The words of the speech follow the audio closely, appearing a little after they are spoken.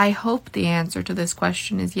I hope the answer to this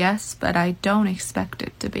question is yes, but I don't expect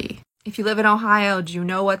it to be. If you live in Ohio, do you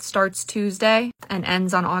know what starts Tuesday and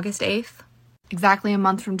ends on August 8th? Exactly a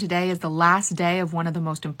month from today is the last day of one of the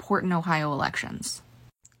most important Ohio elections.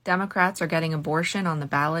 Democrats are getting abortion on the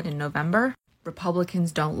ballot in November.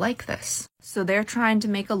 Republicans don't like this. So they're trying to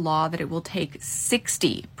make a law that it will take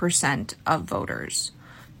 60% of voters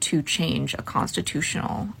to change a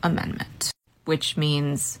constitutional amendment, which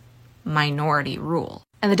means minority rule.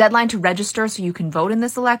 And the deadline to register so you can vote in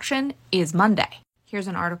this election is Monday. Here's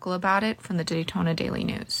an article about it from the Daytona Daily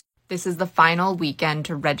News. This is the final weekend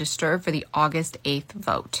to register for the August 8th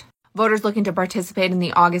vote. Voters looking to participate in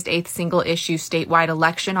the August 8th single-issue statewide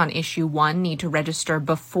election on Issue 1 need to register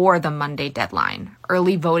before the Monday deadline.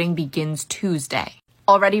 Early voting begins Tuesday.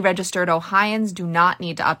 Already registered Ohioans do not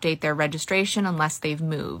need to update their registration unless they've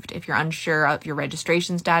moved. If you're unsure of your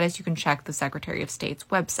registration status, you can check the Secretary of State's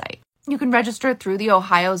website. You can register through the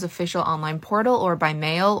Ohio's official online portal or by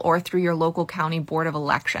mail or through your local county board of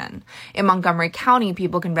election. In Montgomery County,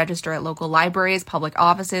 people can register at local libraries, public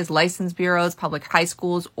offices, license bureaus, public high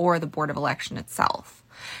schools, or the board of election itself.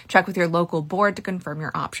 Check with your local board to confirm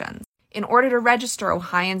your options. In order to register,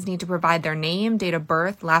 Ohioans need to provide their name, date of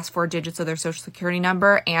birth, last 4 digits of their social security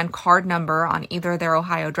number, and card number on either their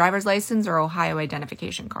Ohio driver's license or Ohio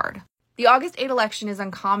identification card. The August 8 election is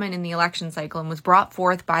uncommon in the election cycle and was brought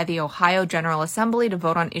forth by the Ohio General Assembly to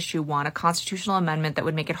vote on Issue 1, a constitutional amendment that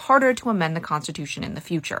would make it harder to amend the Constitution in the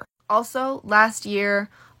future. Also, last year,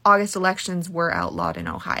 August elections were outlawed in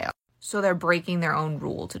Ohio, so they're breaking their own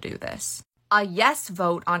rule to do this. A yes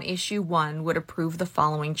vote on Issue 1 would approve the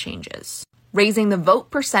following changes. Raising the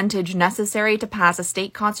vote percentage necessary to pass a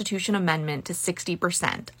state constitution amendment to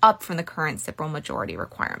 60%, up from the current simple majority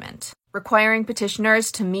requirement. Requiring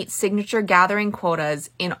petitioners to meet signature gathering quotas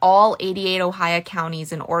in all 88 Ohio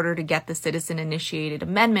counties in order to get the citizen-initiated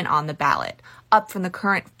amendment on the ballot, up from the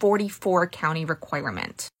current 44 county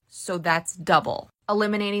requirement. So that's double.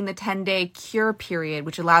 Eliminating the 10-day cure period,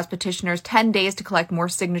 which allows petitioners 10 days to collect more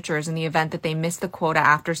signatures in the event that they miss the quota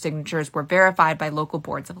after signatures were verified by local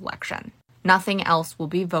boards of election. Nothing else will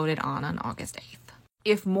be voted on August 8th.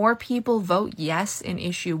 If more people vote yes in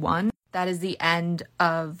Issue 1, that is the end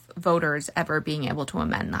of voters ever being able to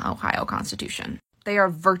amend the Ohio Constitution. They are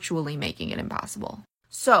virtually making it impossible.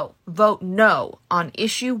 So, vote no on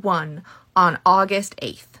Issue 1 on August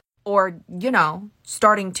 8th. Or,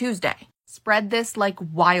 starting Tuesday. Spread this like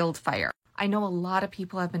wildfire. I know a lot of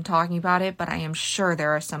people have been talking about it, but I am sure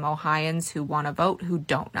there are some Ohioans who want to vote who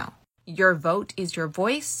don't know. Your vote is your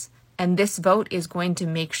voice, and this vote is going to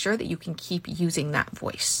make sure that you can keep using that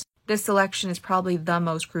voice. This election is probably the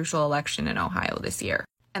most crucial election in Ohio this year,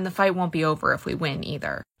 and the fight won't be over if we win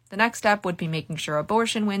either. The next step would be making sure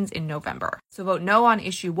abortion wins in November. So vote no on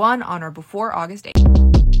Issue 1 on or before August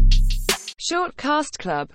 8th. Short Cast Club